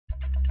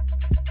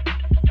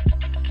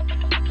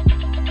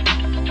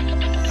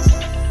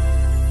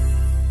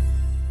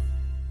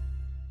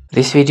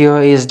This video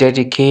is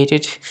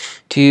dedicated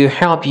to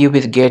help you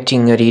with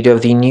getting rid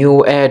of the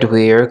new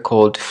adware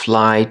called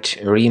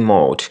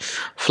FlightRemote.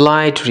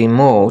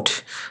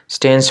 FlightRemote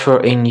stands for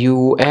a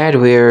new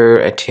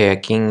adware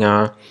attacking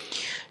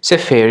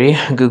Safari,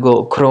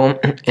 Google Chrome,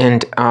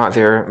 and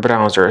other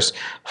browsers.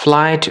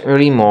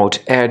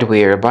 FlightRemote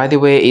adware, by the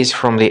way, is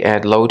from the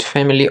adload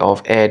family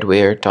of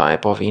adware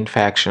type of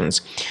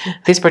infections.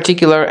 This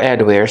particular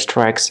adware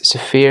strikes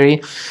Safari,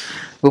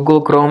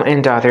 Google Chrome,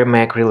 and other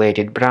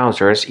Mac-related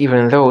browsers,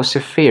 even though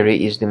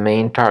Safari is the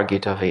main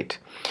target of it.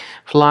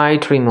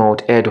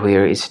 FlightRemote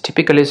adware is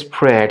typically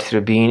spread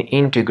through being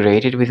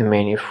integrated with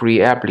many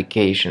free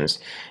applications,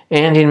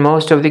 and in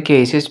most of the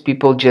cases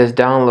people just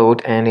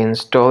download and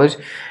install it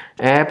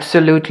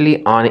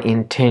absolutely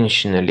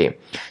unintentionally.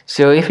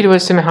 So if it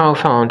was somehow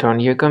found on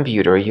your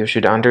computer, you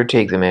should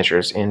undertake the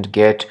measures and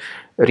get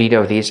rid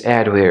of this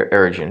adware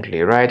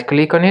urgently.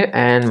 Right-click on it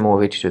and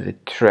move it to the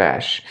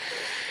trash.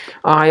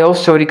 I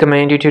also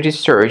recommend you to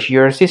research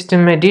your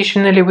system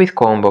additionally with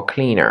Combo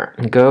Cleaner.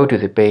 Go to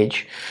the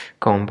page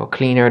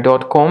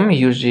combocleaner.com,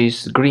 use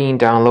this green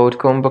download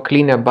Combo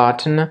Cleaner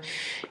button,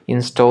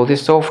 install the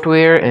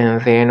software, and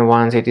then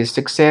once it is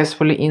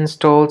successfully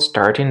installed,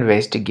 start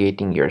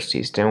investigating your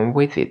system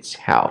with its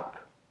help.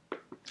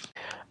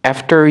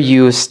 After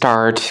you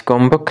start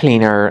Combo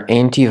Cleaner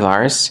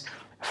antivirus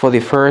for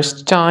the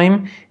first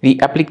time, the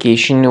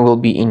application will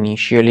be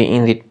initially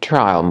in the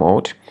trial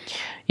mode,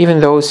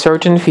 even though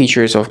certain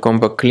features of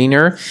Combo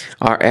Cleaner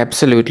are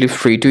absolutely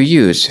free to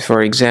use.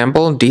 For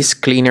example,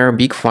 disk cleaner,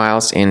 big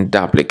files, and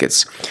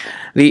duplicates.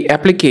 The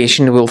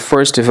application will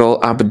first of all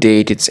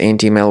update its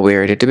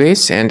anti-malware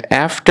database, and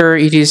after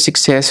it is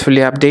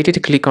successfully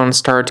updated, click on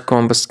Start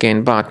Combo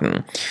Scan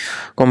button.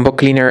 Combo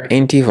Cleaner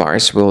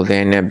antivirus will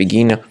then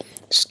begin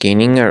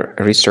scanning,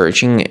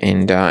 researching,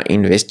 and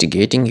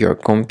investigating your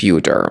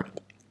computer.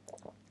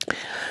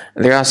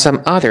 There are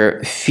some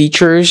other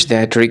features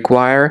that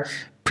require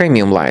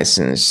premium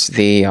license.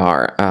 They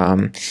are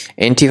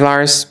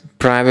antivirus,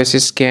 privacy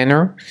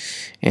scanner,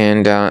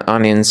 and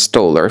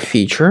uninstaller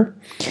feature.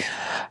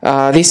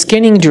 The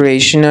scanning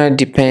duration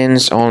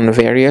depends on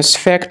various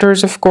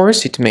factors, of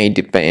course. It may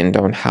depend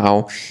on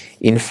how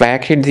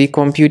infected the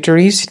computer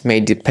is. It may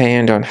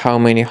depend on how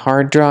many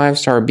hard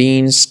drives are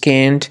being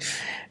scanned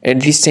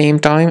at the same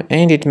time,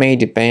 and it may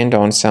depend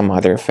on some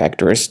other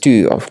factors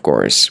too, of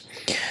course.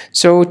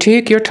 So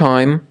take your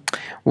time.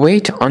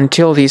 Wait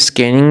until the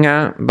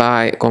scanning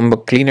by Combo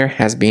Cleaner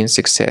has been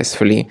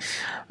successfully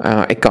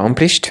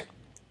accomplished.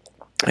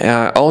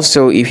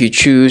 Also, if you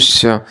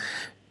choose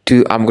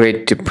to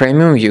upgrade to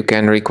Premium, you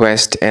can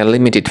request a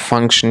limited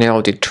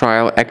functionality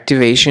trial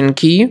activation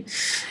key.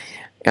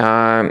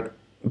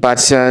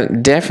 But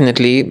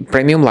definitely,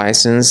 Premium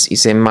license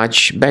is a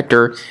much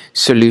better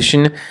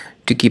solution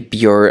to keep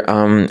your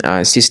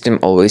system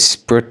always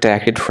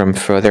protected from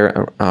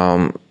further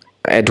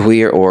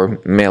adware or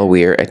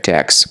malware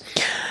attacks.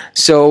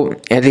 So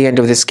at the end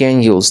of the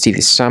scan, you'll see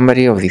the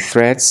summary of the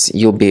threats.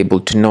 You'll be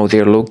able to know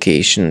their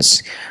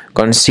locations.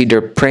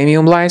 Consider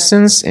Premium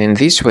license, and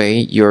this way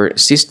your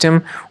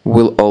system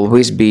will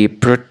always be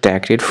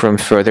protected from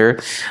further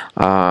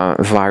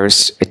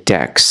virus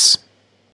attacks.